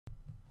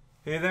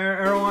Hey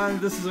there everyone,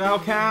 this is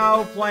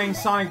Cow playing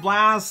Sonic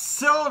Blast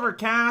Silver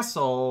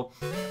Castle.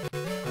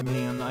 I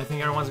mean, I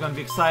think everyone's gonna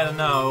be excited to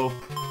know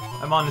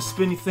I'm on the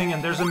spinny thing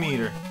and there's a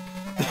meter.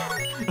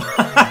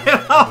 I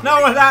don't know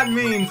what that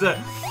means.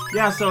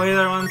 Yeah, so hey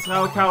there everyone,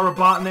 Cow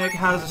Robotnick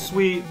has a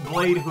sweet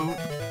blade hoop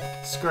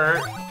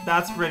skirt.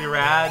 That's pretty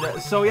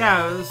rad. So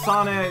yeah,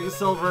 Sonic,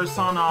 Silver,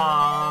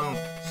 Sonar.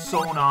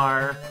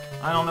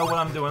 I don't know what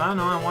I'm doing. I don't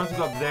know, I wanted to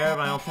go up there,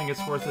 but I don't think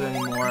it's worth it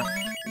anymore.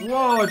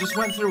 Whoa, I just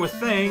went through a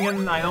thing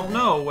and I don't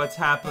know what's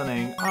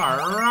happening.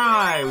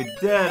 Alright, we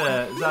did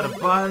it. Is that a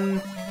button?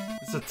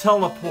 It's a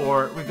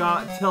teleport. We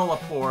got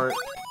teleport.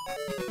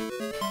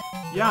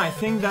 Yeah, I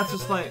think that's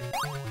just like...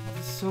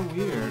 It's so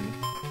weird.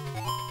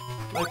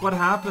 Like, what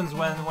happens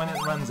when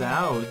it runs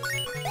out?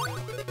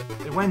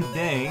 It went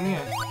ding.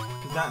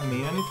 Does that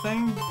mean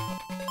anything?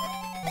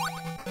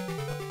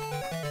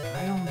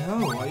 I don't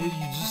know. You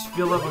just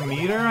fill up a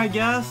meter, I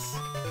guess?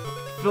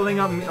 Filling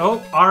up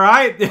oh,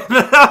 alright!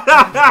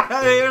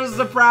 Here's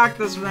the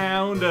practice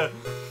round.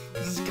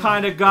 Just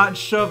kinda got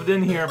shoved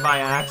in here by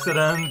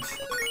accident.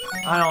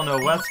 I don't know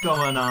what's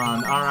going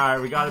on.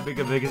 Alright, we got a big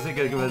zag,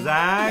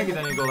 and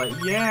then you go like,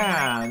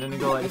 yeah, and then you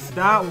go like, it's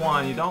that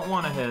one you don't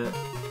want to hit.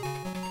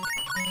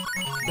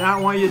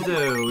 That one you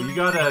do. You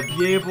gotta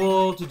be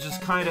able to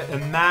just kinda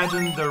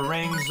imagine the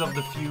rings of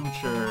the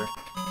future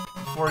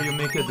before you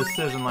make a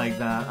decision like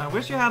that. I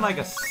wish you had like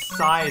a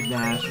side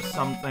dash or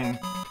something.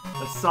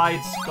 A side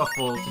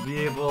scuffle to be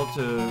able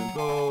to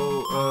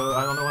go,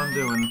 I don't know what I'm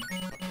doing.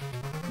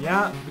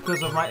 Yeah,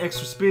 because of my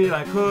extra speed,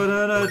 I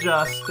couldn't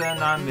adjust, and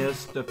I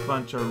missed a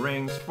bunch of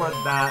rings for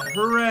that.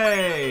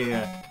 Hooray!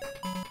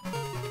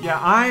 Yeah,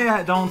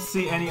 I don't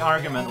see any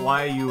argument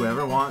why you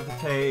ever want to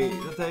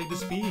take the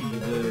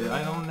speed.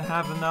 I don't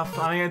have enough.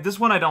 I mean, this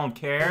one I don't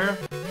care.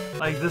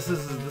 Like, this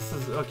is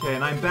okay,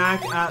 and I'm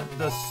back at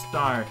the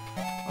start.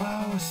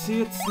 Oh,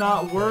 see, it's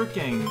not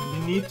working.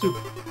 You need to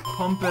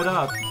pump it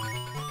up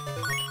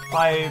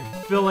by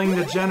filling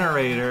the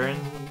generator, and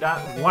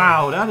that,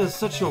 wow, that is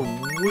such a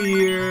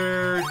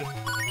weird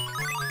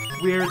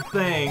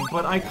thing,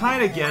 but I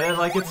kinda get it,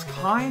 like, it's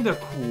kinda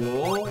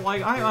cool,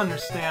 like, I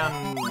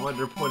understand what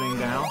they're putting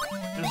down.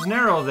 There's an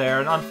arrow there,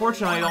 and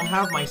unfortunately I don't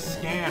have my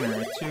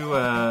scanner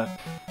to,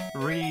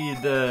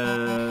 read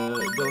the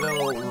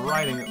little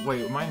writing.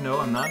 Wait,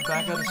 no, I'm not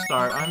back at the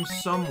start, I'm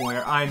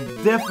somewhere, I'm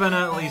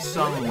definitely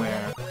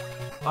somewhere.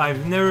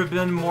 I've never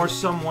been more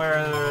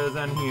somewhere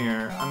than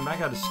here. I'm back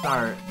at the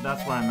start.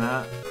 That's where I'm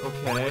at.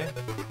 Okay.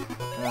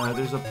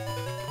 There's a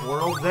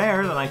portal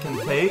there that I can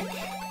take.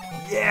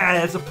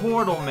 Yeah, it's a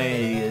portal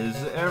maze.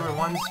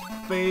 Everyone's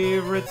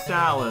favorite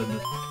salad.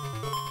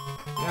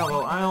 Yeah,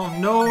 well, I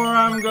don't know where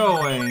I'm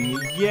going.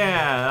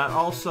 Yeah, that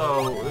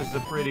also is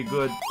a pretty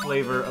good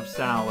flavor of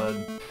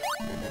salad.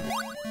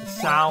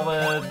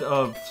 Salad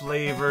of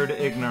flavored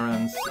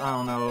ignorance. I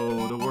don't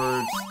know the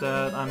words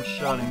that I'm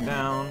shutting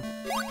down.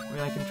 I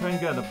mean, I can try and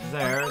get up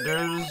there.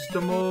 There's the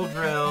mole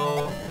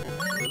drill.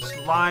 It's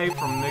live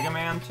from Mega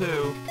Man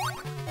 2.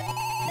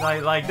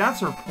 Like, that's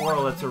her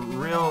portal. It's a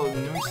real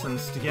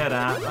nuisance to get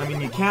at. I mean,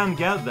 you can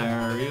get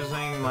there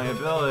using my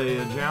ability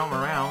to jump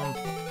around.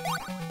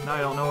 Now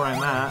I don't know where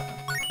I'm at.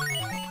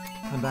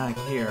 I'm back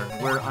here,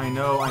 where I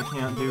know I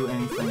can't do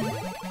anything.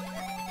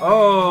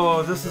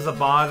 Oh, this is a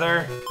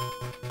bother.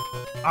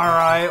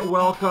 Alright,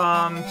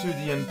 welcome to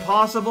the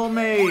Impossible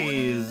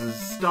Maze,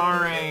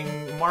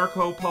 starring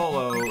Marco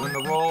Polo in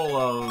the role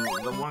of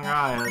the one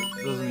guy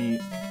that doesn't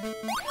eat.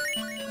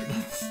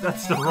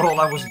 That's the role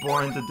I was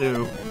born to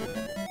do.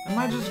 Am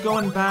I just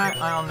going back?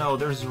 I don't know,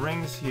 there's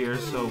rings here,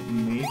 so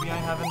maybe I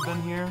haven't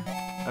been here?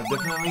 I've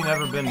definitely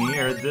never been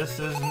here, this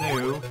is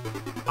new.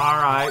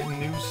 Alright,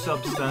 new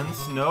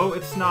substance. No,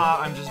 it's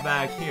not, I'm just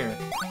back here.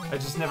 I've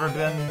just never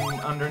been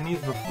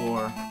underneath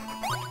before.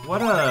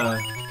 What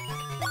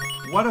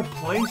a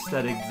place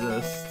that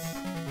exists.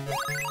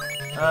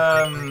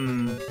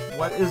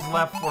 What is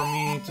left for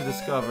me to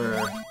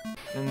discover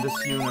in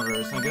this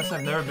universe? I guess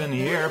I've never been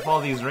here if all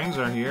these rings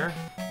are here.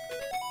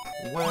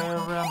 Where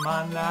am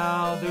I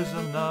now? There's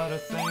another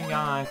thing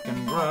I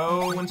can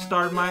grow and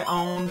start my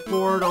own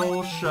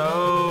portal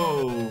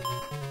show.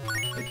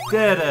 I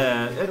did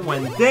it! It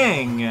went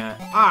ding!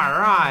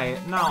 Alright,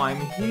 now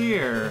I'm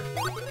here.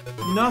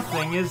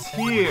 Nothing is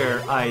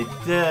here. I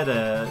did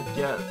it.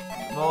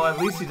 Well, at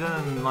least he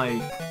didn't,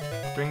 like,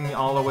 bring me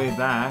all the way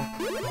back.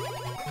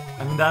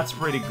 I mean, that's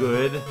pretty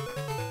good.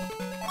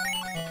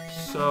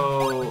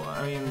 So,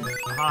 I mean,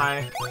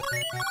 hi.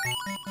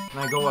 Can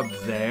I go up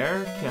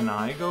there? Can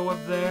I go up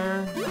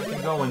there? I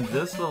can go in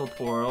this little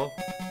portal.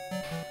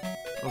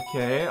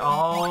 Okay,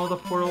 all the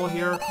portal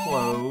here are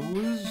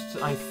closed.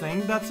 I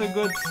think that's a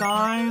good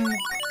sign.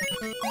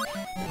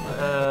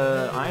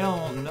 I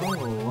don't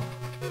know.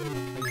 I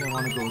think I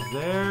want to go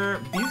there.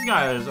 These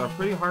guys are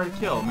pretty hard to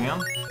kill, man.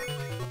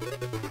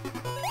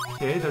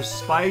 Okay, there's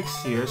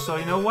spikes here, so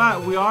you know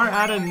what? We are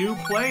at a new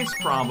place,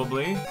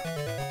 probably.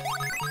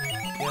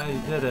 Yeah,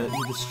 you did it.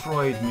 You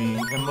destroyed me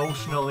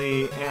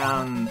emotionally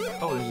and...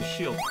 Oh, there's a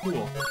shield.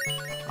 Cool.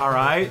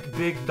 Alright,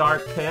 big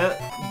dark pit.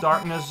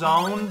 Darkness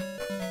zone.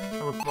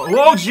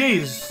 Whoa,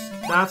 jeez!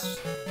 That's...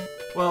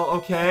 Well,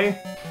 okay.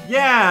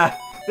 Yeah!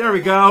 There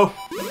we go!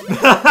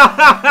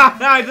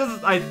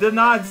 I did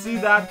not see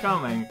that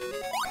coming.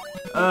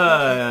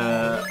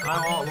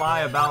 I won't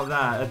lie about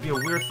that. That'd be a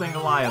weird thing to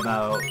lie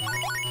about.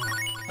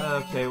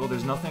 Okay, well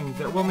there's nothing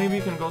there. Well, maybe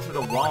you can go through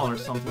the wall or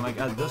something, like,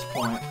 at this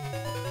point.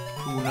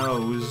 Who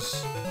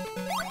knows?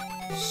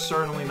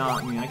 Certainly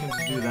not me. I can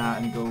just do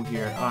that and go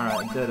here.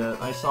 Alright, did it.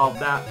 I solved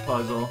that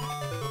puzzle.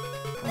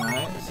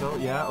 Alright, so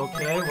yeah,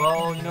 okay,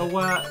 well, you know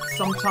what?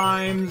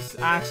 Sometimes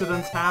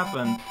accidents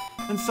happen.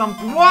 And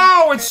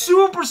Whoa, it's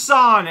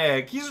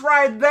Supersonic! He's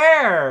right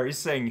there! He's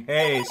saying,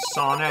 hey,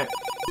 Sonic,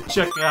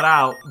 check that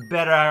out.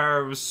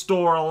 Better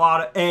store a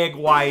lot of egg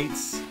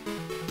whites.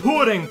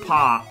 Pudding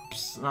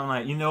pops! And I'm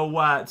like, you know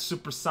what,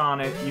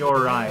 Supersonic,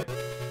 you're right.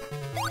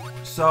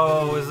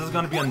 So, is this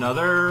gonna be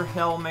another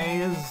Hell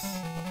Maze?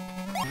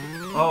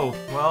 Oh,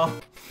 well,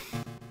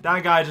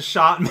 that guy just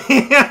shot me.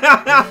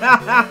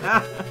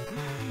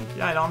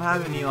 Yeah, I don't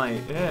have any,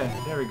 like,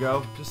 there we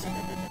go. Just,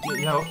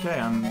 yeah, okay,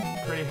 I'm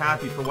pretty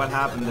happy for what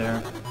happened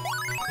there.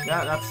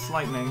 Yeah, that's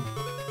lightning.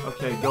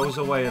 Okay, goes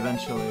away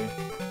eventually,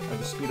 at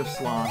the speed of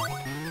sloth.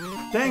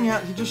 Dang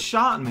it, he just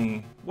shot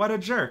me. What a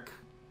jerk.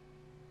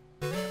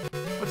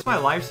 What's my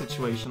life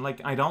situation?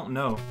 Like, I don't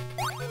know.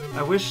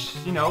 I wish,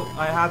 you know,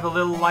 I have a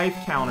little life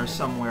counter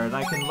somewhere that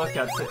I can look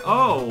at and say,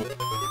 oh,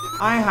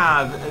 I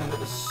have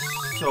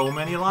so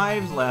many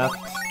lives left.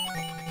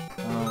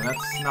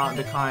 That's not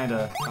the kind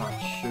of... Oh,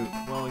 shoot.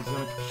 Well, he's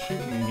gonna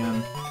shoot me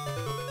again.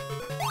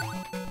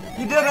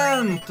 He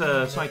didn't!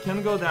 So I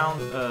can go down...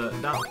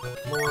 that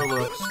floor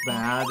looks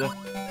bad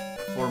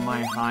for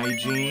my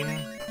hygiene.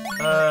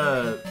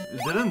 It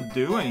didn't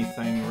do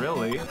anything,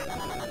 really.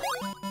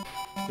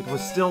 It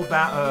was still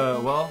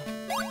bad... well...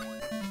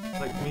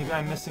 Like, maybe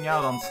I'm missing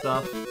out on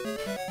stuff.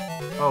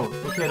 Oh,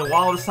 okay, the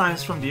wall this time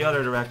is from the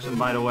other direction,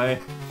 by the way.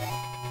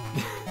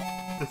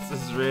 This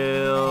is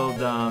real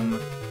dumb.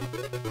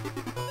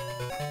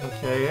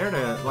 Okay, here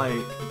to, like,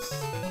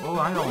 oh,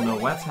 I don't know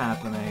what's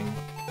happening.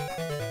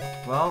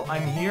 Well,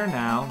 I'm here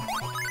now.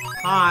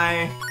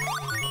 Hi!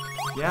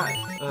 Yeah,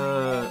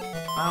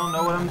 I don't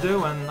know what I'm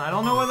doing. I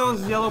don't know what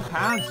those yellow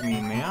pads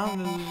mean, man.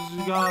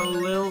 You got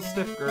little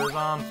stickers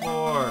on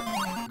floor.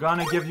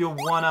 Gonna give you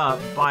one up,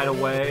 by the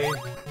way.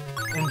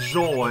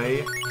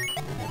 Enjoy.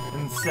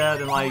 And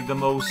said in, like, the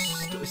most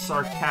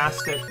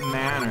sarcastic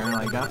manner.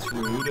 Like, that's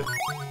rude.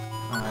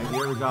 Alright,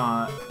 here we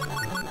got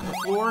the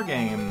floor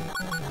game.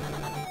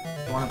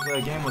 Want to play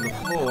a game with the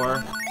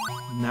floor?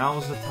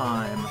 Now's the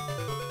time.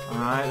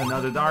 Alright,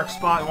 another dark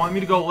spot. You want me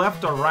to go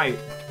left or right?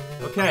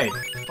 Okay,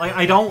 like,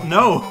 I don't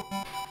know.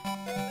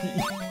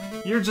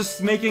 You're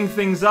just making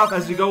things up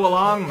as you go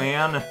along,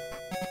 man.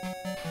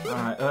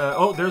 Alright,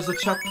 oh, there's a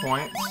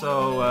checkpoint,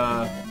 so,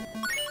 alright,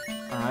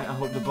 I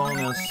hope the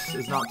bonus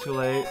is not too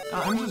late.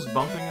 I'm just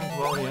bumping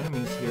into all the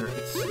enemies here.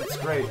 It's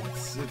great.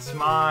 It's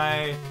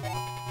my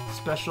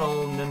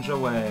special ninja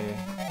way.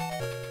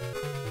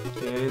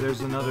 Okay, there's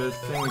another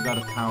thing we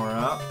gotta power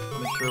up.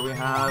 I'm sure we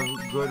have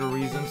good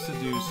reasons to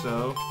do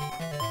so.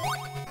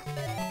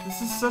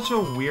 This is such a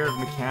weird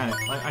mechanic.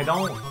 Like, I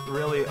don't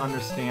really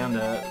understand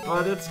it,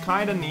 but it's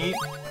kinda neat.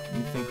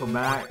 Anything come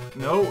back?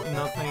 Nope,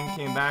 nothing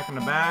came back in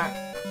the back.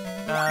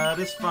 That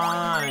is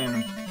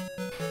fine.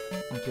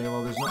 Okay,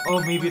 well there's no...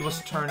 Oh, maybe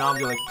let's turn off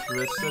the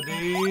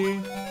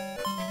electricity.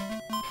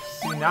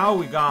 See, now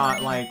we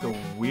got, like, a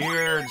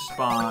weird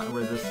spot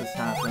where this is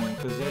happening,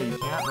 because, yeah, you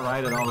can't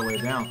ride it all the way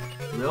down.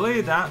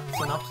 Really?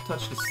 That's enough to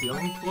touch the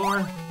ceiling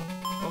floor?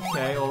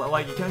 Okay, well,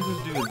 like, you can't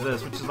just do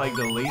this, which is, like,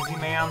 the lazy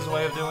man's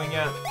way of doing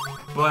it,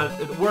 but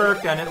it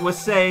worked, and it was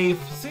safe.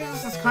 See,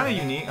 this is kind of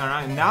unique.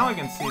 Alright, now I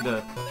can see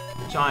the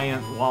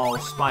giant wall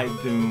spike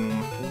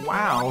doom.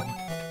 Wow.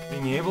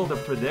 Being able to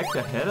predict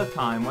ahead of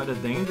time what the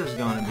danger's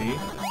gonna be.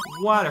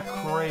 What a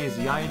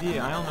crazy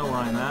idea. I don't know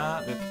where I'm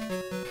at.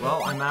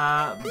 Well, I'm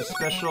at the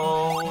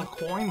special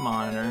coin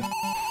monitor.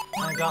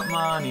 I got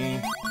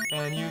money,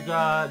 and you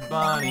got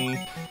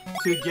bunny.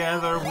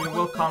 Together we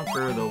will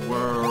conquer the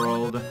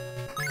world.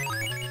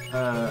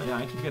 Yeah,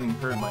 I keep getting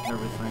hurt by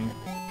everything.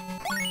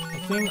 The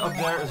thing up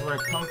there is where I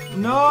come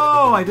from.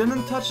 No! I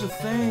didn't touch the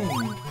thing!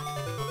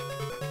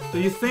 Do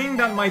you think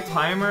that my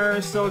timer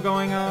is still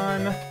going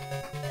on?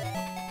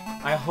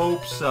 I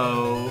hope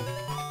so.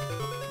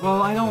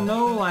 Well, I don't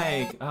know,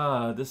 like,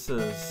 this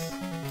is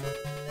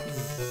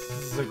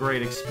a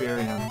great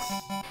experience.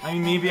 I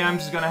mean, maybe I'm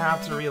just gonna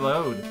have to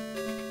reload.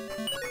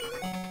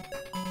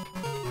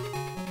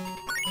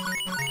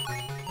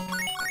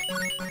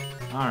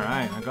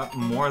 Alright, I got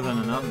more than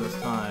enough this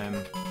time.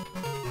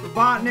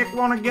 Robotnick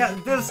wanna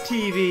get this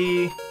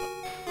TV!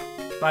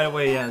 By the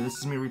way, yeah, this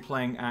is me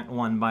replaying Act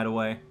 1, by the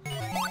way.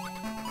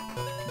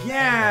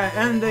 Yeah!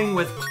 Ending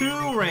with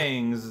 2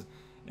 rings!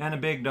 And a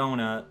big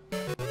donut.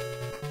 What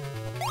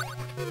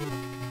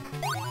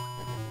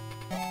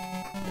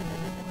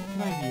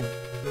can I be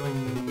doing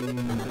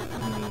differently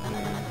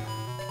here?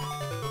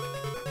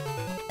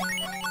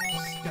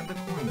 Just get the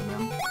coins,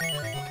 man.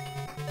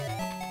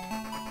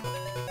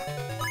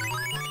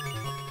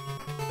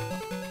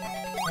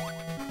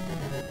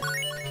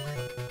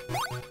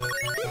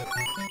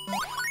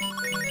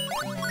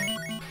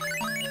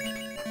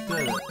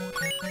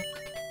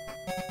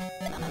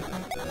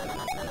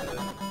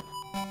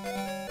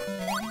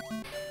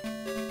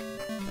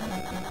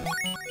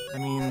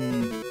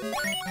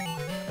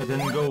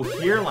 didn't go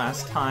here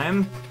last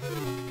time.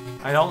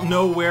 I don't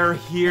know where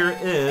here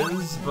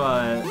is,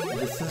 but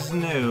this is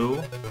new.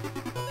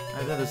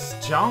 I did a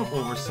jump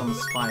over some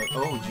spike.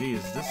 Oh,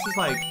 geez. This is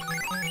like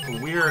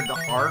a weird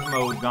hard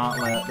mode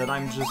gauntlet that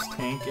I'm just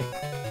tanking.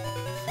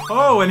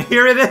 Oh, and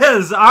here it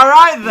is!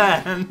 Alright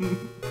then!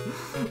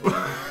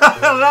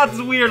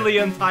 That's weirdly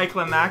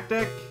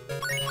anticlimactic.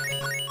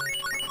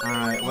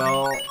 Alright,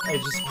 well, I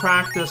just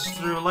practiced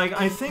through, like,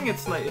 I think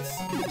it's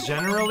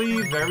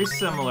generally very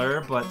similar,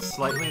 but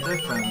slightly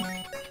different.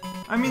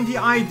 I mean, the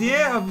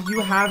idea of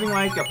you having,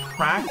 like, a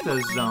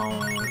practice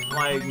zone,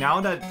 like, now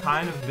that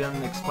kind of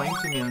been explained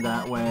to me in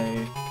that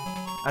way,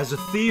 as a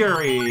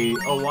theory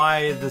of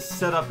why the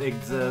setup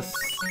exists,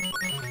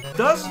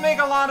 does make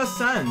a lot of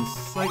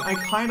sense. Like, I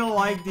kind of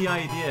like the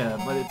idea,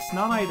 but it's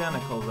not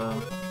identical,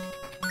 though.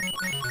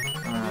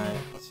 Alright,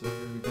 so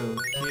here we go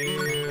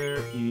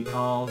here. Eat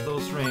all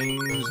those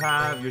rings.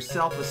 Have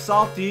yourself a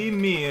salty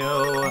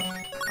meal.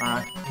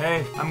 Alright,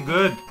 hey, I'm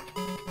good.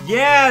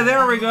 Yeah,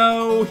 there we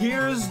go.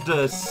 Here's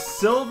the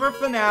silver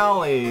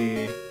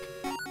finale.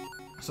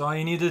 So all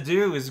you need to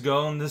do is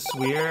go in this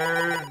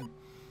weird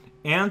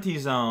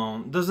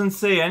anti-zone. Doesn't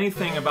say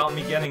anything about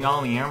me getting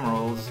all the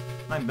emeralds.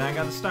 I'm back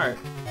at the start.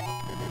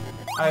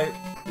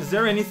 Is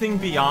there anything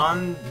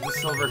beyond the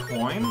silver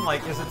coin?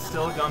 Like, is it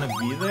still gonna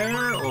be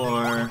there,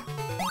 or...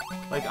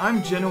 Like,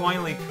 I'm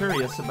genuinely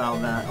curious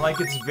about that. Like,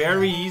 it's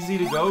very easy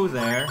to go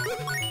there.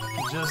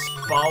 Just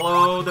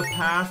follow the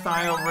path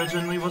I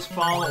originally was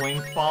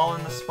following. Fall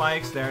in the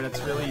spikes there,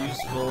 that's really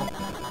useful.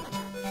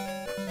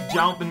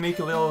 Jump and make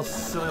a little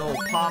silly little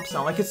pop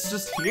sound. Like, it's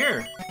just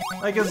here.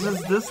 Like, it's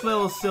just this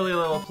little silly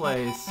little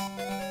place.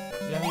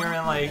 Then you're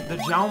in, like, the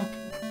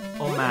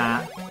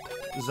jump-o-mat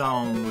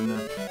zone.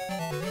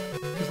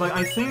 Because, like,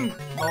 I think...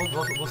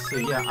 Well, we'll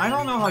see. Yeah, I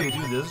don't know how you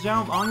do this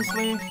jump,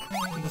 honestly.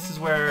 This is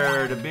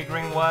where the big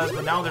ring was,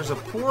 but now there's a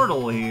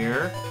portal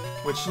here,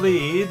 which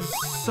leads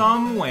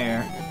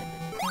somewhere.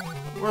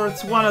 Where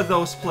it's one of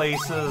those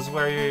places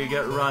where you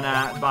get run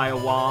at by a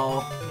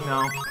wall, you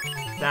know,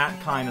 that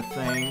kind of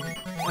thing.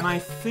 And I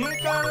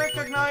think I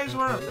recognize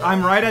where...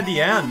 I'm right at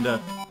the end,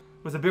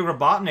 with a big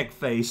robotnick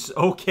face.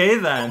 Okay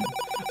then.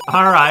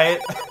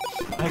 Alright.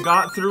 I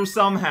got through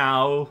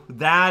somehow.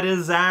 That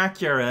is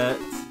accurate.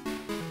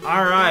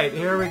 Alright,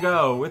 here we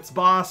go. It's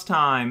boss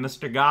time,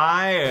 Mr.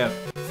 Guy.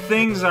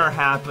 Things are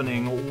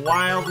happening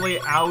wildly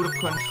out of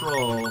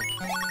control.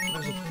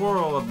 There's a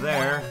portal up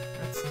there.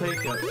 Let's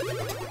take it.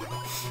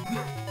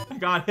 I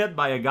got hit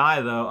by a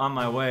guy, though, on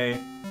my way.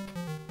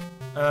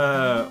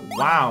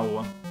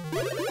 Wow.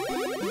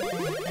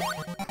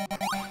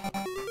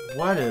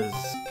 What is...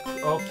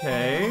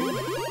 Okay.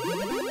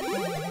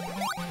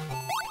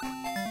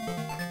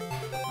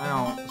 I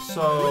don't...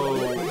 So...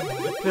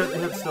 If it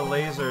hits the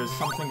laser, is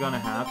something gonna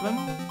happen?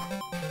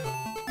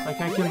 Like,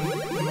 I can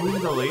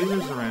move the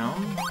lasers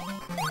around.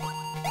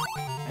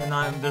 And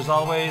there's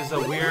always a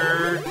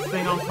weird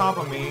thing on top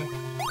of me.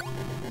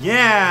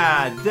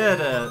 Yeah!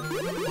 Did it!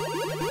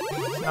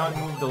 So now it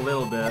moved a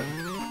little bit.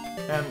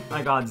 And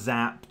I got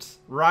zapped.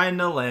 Right in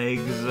the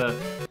legs.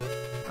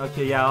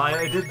 Okay, yeah,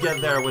 I did get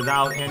there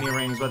without any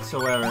rings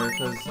whatsoever,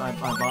 because I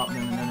bopped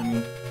in an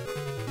enemy.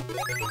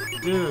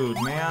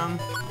 Dude, man.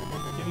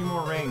 Give me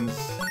more rings.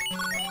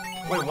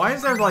 Wait, why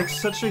is there, like,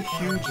 such a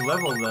huge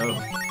level, though?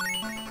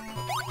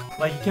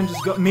 Like, you can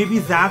just go... Maybe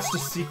that's the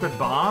secret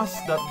boss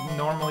that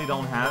normally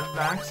don't have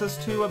access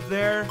to up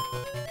there?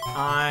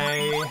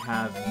 I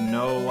have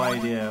no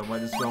idea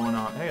what is going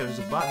on. Hey, there's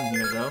a button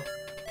here, though.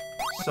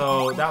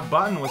 So, that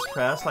button was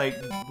pressed. Like,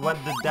 what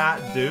did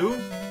that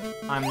do?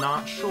 I'm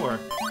not sure.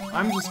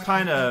 I'm just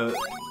kind of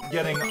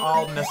getting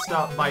all messed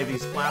up by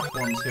these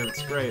platforms here.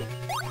 It's great.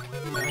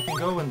 And I can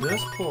go in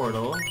this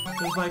portal.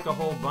 There's, like, a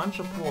whole bunch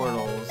of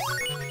portals.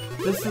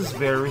 This is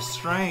very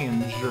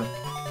strange.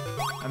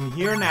 I'm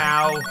here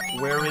now.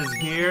 Where is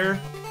here?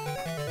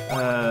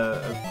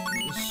 A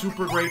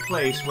super great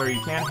place where you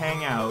can't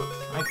hang out.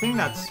 I think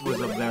that was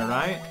up there,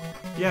 right?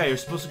 Yeah, you're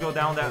supposed to go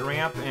down that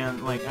ramp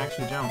and, like,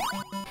 actually jump.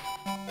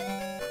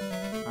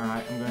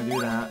 Alright, I'm gonna do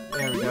that.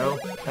 There we go.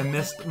 I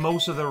missed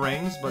most of the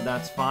rings, but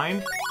that's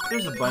fine.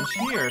 There's a bunch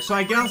here. So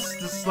I guess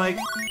this is, like,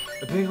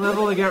 a big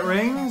level to get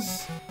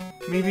rings?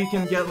 Maybe you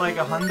can get, like,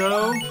 a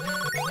hundo?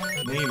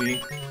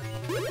 Maybe.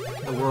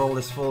 The world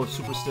is full of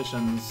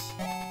superstitions.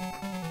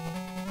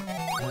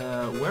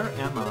 Where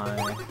am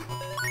I?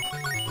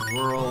 The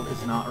world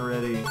is not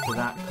ready for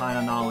that kind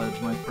of knowledge,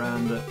 my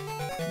friend.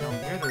 Down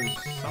here, there's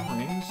some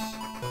rings.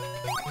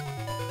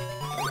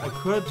 I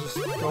could just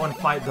go and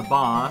fight the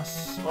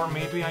boss, or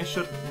maybe I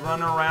should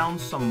run around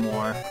some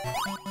more.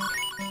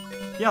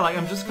 Yeah, like,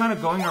 I'm just kind of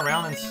going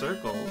around in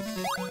circles.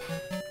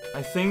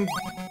 I think...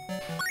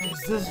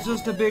 Is this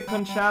just a big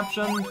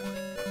contraption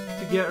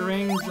to get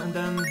rings, and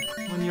then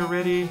when you're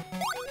ready,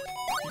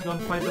 you go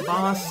and fight the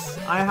boss?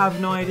 I have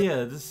no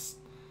idea.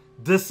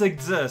 This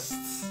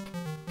exists.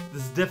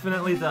 This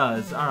definitely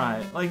does.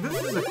 Alright, like,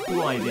 this is a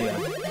cool idea.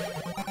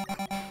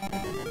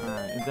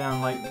 Alright, and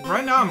then, like,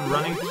 right now I'm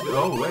running to...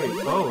 Oh, wait.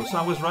 Oh, so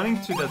I was running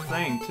to the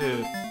thing,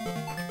 too.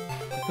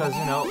 Because,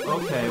 you know,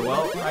 okay,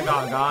 well, I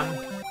got gone.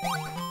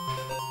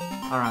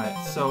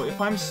 Alright, so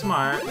if I'm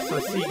smart, so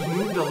see, you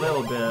moved a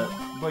little bit,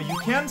 but you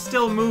can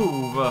still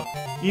move,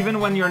 even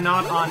when you're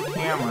not on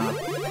camera,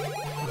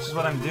 which is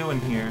what I'm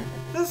doing here.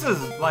 This is,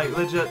 like,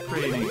 legit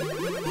pretty neat.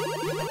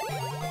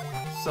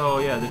 So,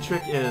 yeah, the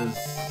trick is,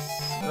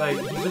 like,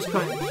 you just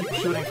couldn't keep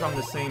shooting from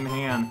the same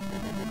hand.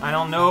 I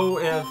don't know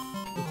if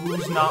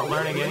who's not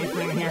learning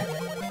anything here.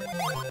 Alright,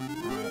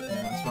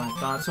 yeah, that's what I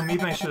thought. So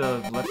maybe I should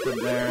have left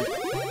it there.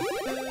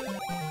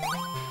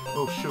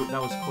 Oh, shoot, that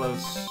was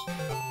close.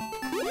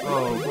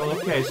 Oh, well,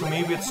 okay, so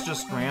maybe it's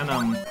just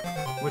random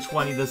which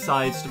one he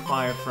decides to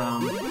fire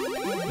from.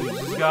 You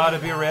just gotta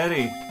be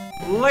ready.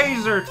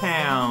 Laser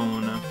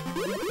Town!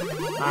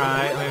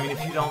 Alright, I mean,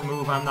 if you don't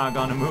move, I'm not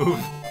gonna move.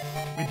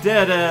 We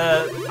did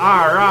it!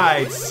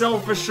 Alright,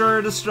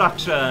 self-assured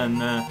destruction.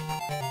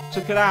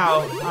 Check it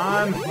out,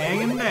 I'm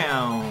hanging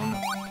down.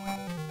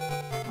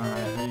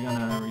 Alright, are you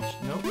gonna reach?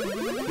 Nope.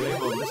 Okay,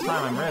 well, this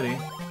time I'm ready.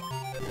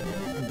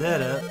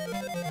 Did it.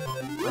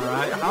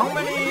 Alright, how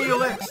many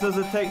licks does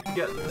it take to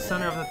get to the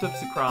center of the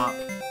Tootsie Crop?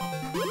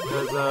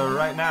 Because,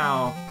 right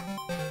now...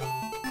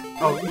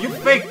 Oh, you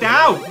faked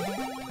out!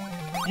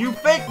 You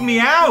faked me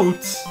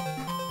out!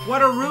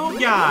 What a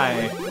rude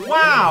guy!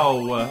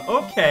 Wow!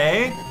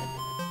 Okay.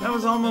 That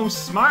was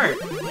almost smart.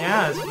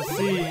 Yeah, so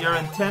see, your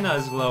antenna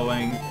is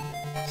glowing.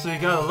 So you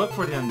gotta look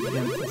for the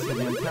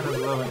antenna's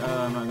glowing.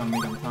 I'm not gonna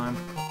make it in time.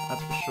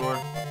 That's for sure.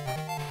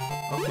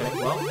 Okay,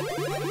 well...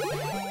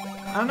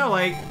 I don't know,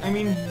 like, I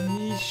mean,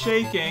 he's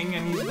shaking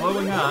and he's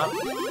blowing up.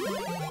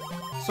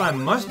 So I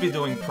must be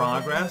doing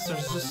progress.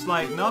 There's just,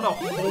 like, not a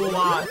whole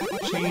lot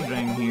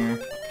changing here.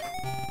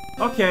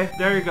 Okay,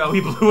 there you go. He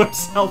blew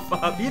himself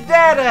up. You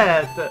did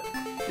it!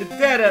 You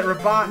did it,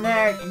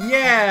 Robotnick!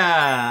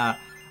 Yeah!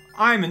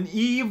 I'm an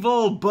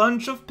evil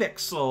bunch of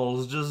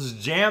pixels just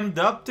jammed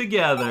up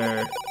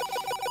together.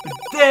 We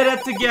did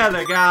it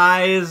together,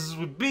 guys!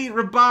 We beat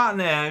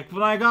Robotnick,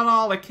 but I got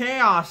all the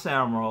Chaos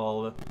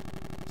Emerald.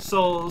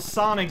 So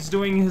Sonic's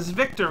doing his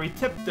victory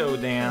tiptoe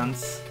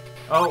dance.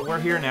 Oh, we're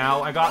here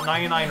now. I got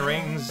 99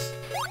 rings.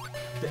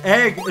 The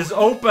egg is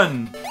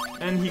open!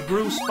 And he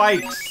grew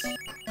spikes.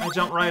 I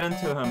jumped right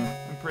into him.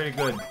 I'm pretty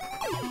good.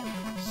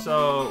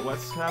 So,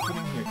 what's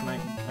happening here? Can I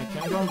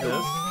can go on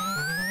this.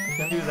 I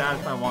can do that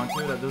if I want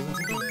to. That doesn't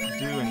seem to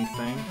do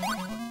anything.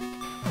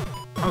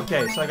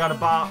 Okay, so I got a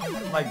bop,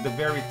 like the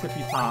very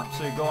tippy top.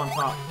 So you go on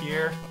top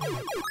here,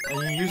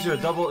 and you use your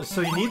double.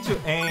 So you need to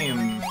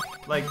aim,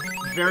 like,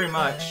 very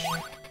much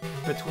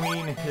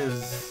between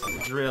his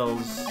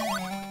drills.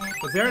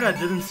 But there, that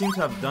didn't seem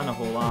to have done a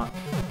whole lot.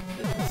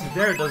 See,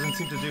 there, it doesn't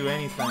seem to do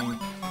anything.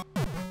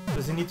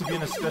 Does he need to be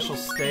in a special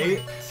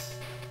state?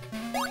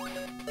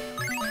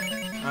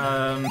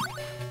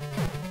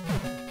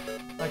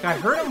 Like, I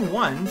heard him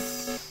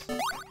once.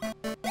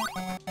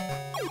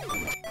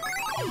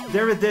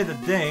 There it did a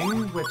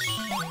ding, which...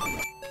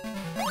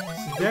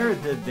 See, there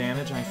it did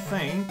damage, I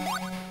think.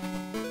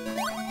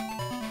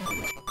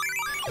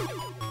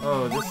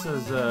 Oh, this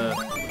is a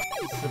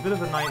bit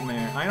of a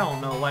nightmare. I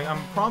don't know, like,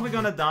 I'm probably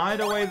gonna die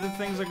the way that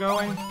things are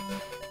going.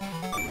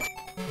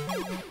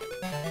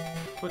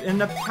 But in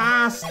the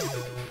past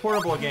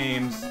portable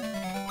games,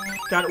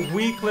 that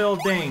weak little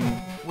ding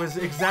was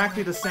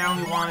exactly the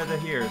sound we wanted to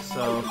hear,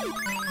 so...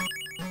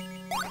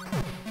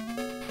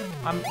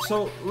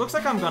 So, looks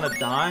like I'm gonna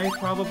die,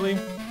 probably.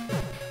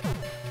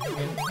 I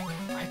mean,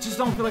 I just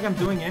don't feel like I'm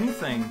doing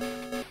anything.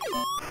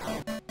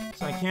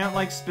 So I can't,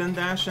 like, spin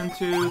dash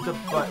into the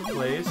butt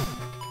place.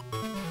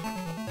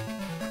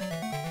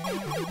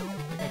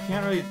 Like, I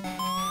can't really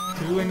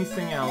do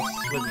anything else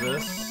with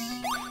this.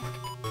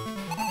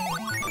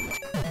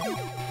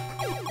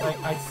 Like,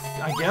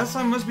 I guess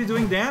I must be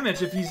doing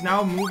damage if he's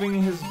now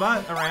moving his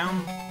butt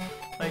around.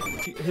 Like,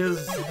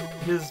 his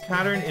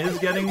pattern is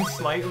getting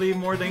slightly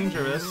more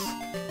dangerous.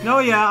 No,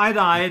 yeah, I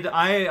died.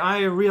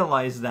 I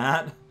realized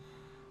that.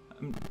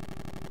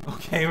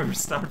 Okay, we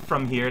start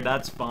from here,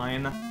 that's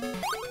fine.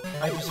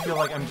 I just feel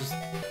like I'm just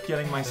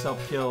getting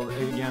myself killed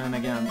again and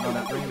again. Oh,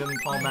 that ring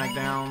didn't fall back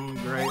down.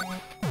 Great.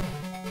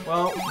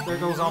 Well, there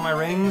goes all my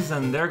rings,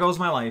 and there goes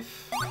my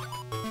life.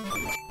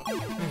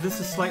 I mean, this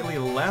is slightly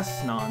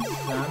less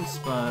nonsense,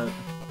 but...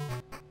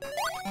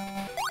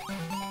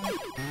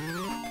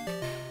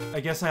 I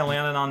guess I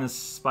landed on this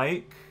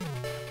spike.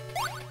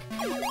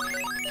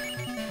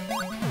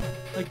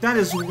 Like, that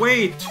is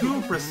way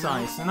too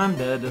precise, and I'm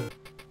dead.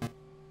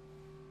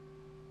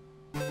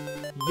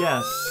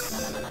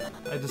 Yes.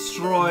 I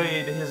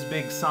destroyed his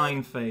big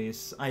sign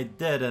face. I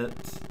did it.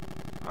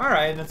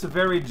 Alright, it's a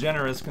very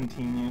generous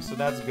continue, so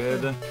that's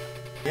good.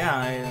 Yeah,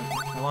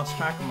 I lost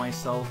track of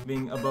myself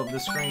being above the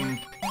screen.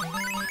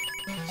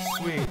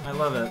 Sweet, I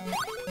love it.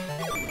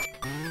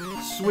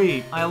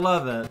 Sweet, I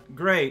love it.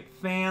 Great,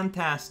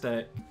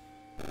 fantastic.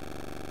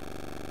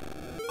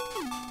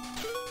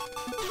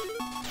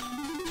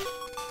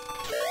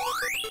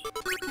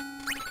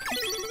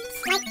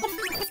 Like,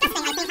 it's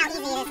disgusting, I think, how easy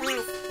it is, to be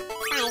honest.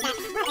 Sorry, that,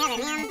 whatever,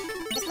 man.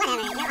 Just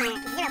whatever, you're on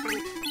 0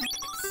 fun.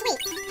 Sweet,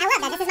 I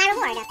love that this is my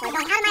reward for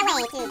going out of my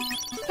way to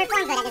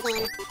perform good at this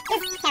game.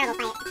 This terrible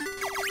fight.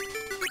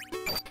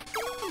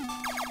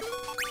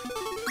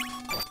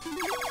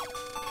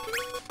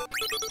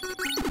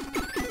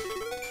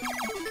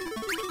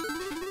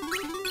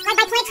 Like,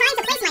 by trying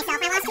to place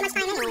myself, I lost too much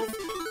time anyways.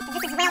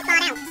 This is well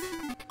thought out.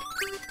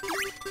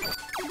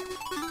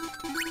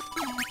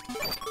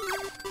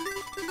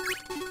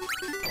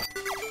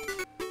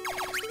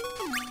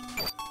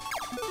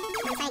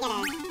 I'm trying to get a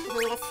hang of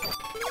this.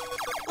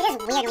 It is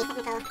weirdly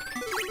technical.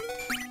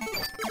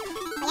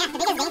 But yeah, the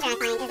biggest danger I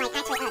find is like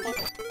actually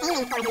just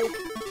aiming for him.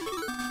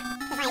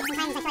 Because like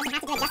sometimes I feel like you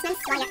have to do adjustments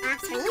while you're off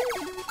screen. I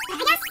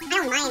guess I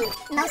don't mind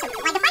most of it.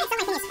 Like the fight itself I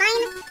think is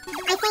fine.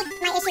 I think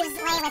my issues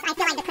lay with I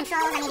feel like the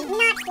controls are maybe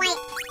not quite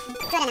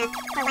good enough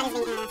for what is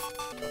being asked.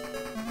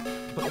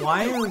 But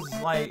why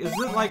is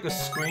it like a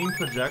screen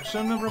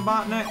projection of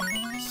Robotnick?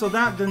 So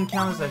that didn't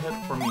count as a hit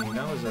for me.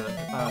 That was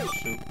a,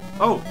 shoot.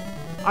 Oh!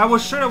 I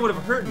was sure that would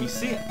have hurt me.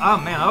 See? Oh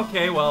man,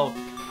 okay, well,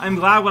 I'm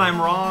glad when I'm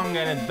wrong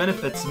and it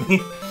benefits me.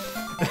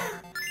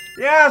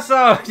 Yeah,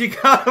 so you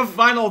got a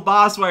final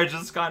boss where I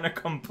just kind of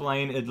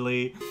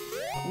complainedly.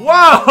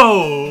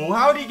 Whoa!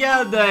 How do you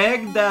get the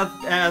egg death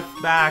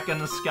back in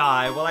the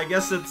sky? Well, I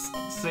guess it's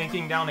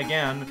sinking down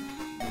again.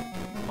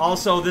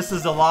 Also, this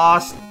is the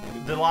Lost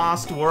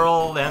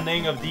World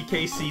ending of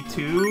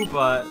DKC2,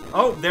 but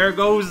oh, there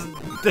goes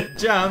the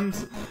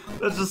gems.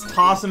 Let's just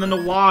toss them in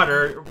the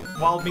water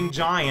while being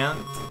giant.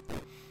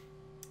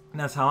 And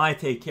that's how I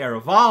take care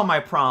of all my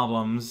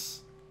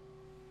problems.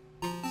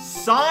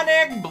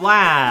 Sonic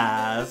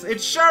Blast!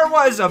 It sure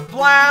was a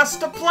blast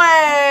to play!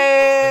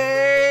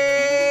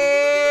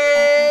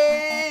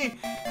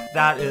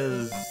 That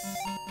is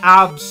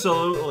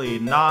absolutely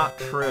not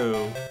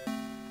true.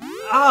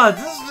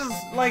 This is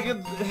just like...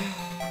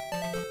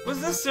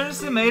 Was this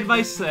seriously made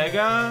by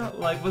Sega?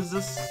 Like, was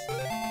this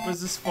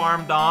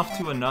farmed off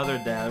to another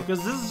dev?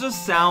 Because this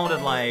just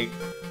sounded like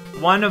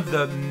one of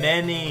the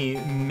many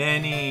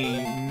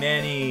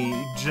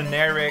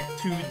generic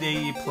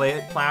 2D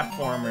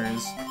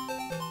platformers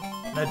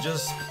that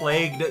just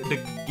plagued the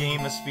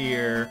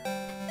gamosphere,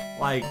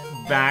 like,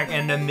 back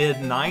in the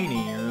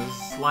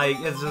mid-90s. Like,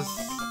 it's just...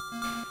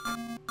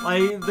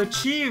 Like, the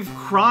chief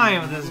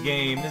crime of this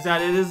game is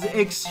that it is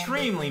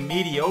extremely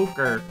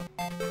mediocre,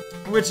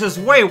 which is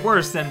way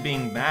worse than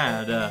being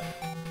bad. A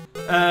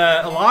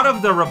lot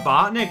of the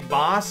Robotnick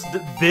boss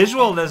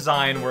visual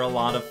design were a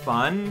lot of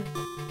fun,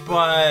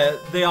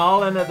 but they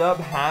all ended up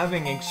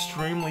having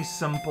extremely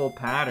simple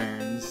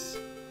patterns.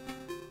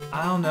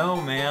 I don't know,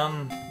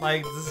 man.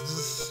 Like, this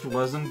just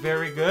wasn't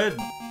very good.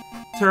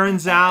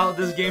 Turns out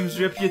this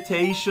game's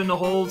reputation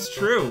holds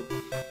true.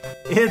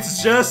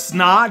 It's just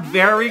not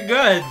very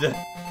good.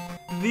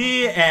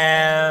 The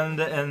end,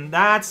 and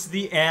that's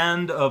the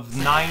end of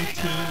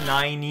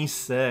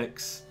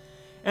 1996.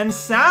 And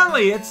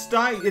sadly, it's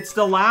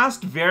the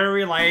last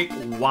very, like,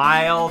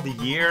 wild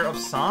year of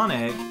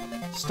Sonic.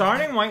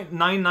 Starting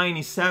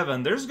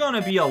 1997, there's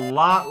gonna be a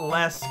lot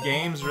less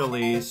games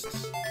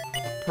released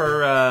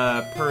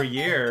per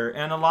year,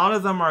 and a lot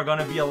of them are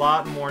gonna be a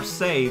lot more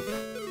safe.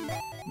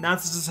 And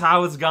that's just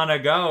how it's gonna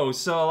go.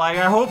 So, like,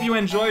 I hope you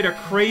enjoyed the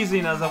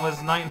craziness that was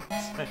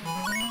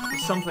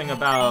something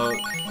about...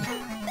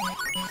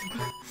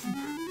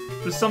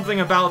 There's something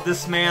about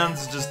this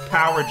man's just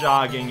power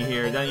jogging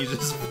here, then he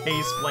just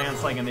face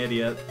plants like an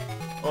idiot.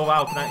 Oh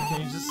wow,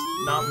 can you just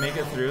not make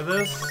it through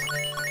this?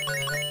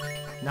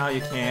 Now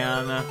you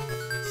can.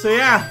 So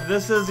yeah,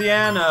 this is the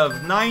end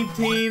of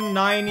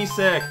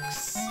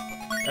 1996.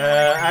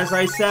 As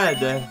I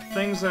said,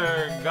 things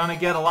are gonna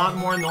get a lot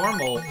more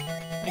normal.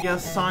 I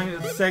guess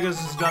Sega's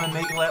just gonna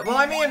make it well,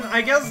 I mean,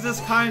 I guess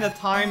this kind of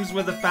times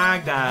with the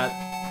fact that,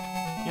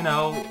 you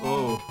know,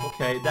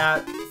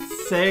 that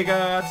Sega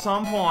at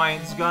some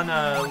point is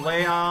gonna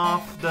lay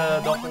off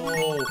the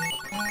whole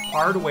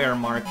hardware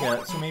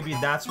market, so maybe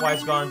that's why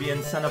it's gonna be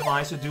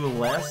incentivized to do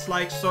less,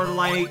 like, sort of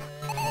like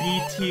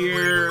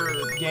B-tier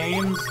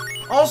games.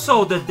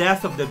 Also, the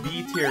death of the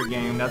B-tier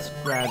game, that's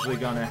gradually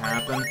gonna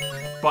happen,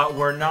 but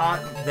we're not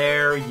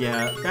there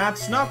yet.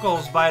 That's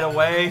Knuckles, by the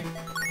way.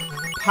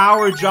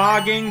 Power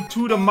jogging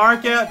to the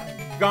market,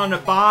 gonna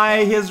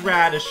buy his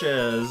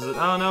radishes.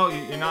 Oh no,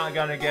 you're not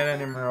gonna get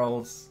any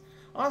emeralds.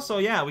 Also,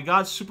 yeah, we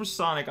got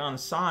Supersonic on a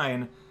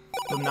sign,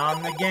 but not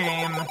in the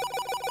game.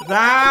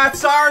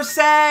 That's our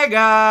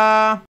Sega!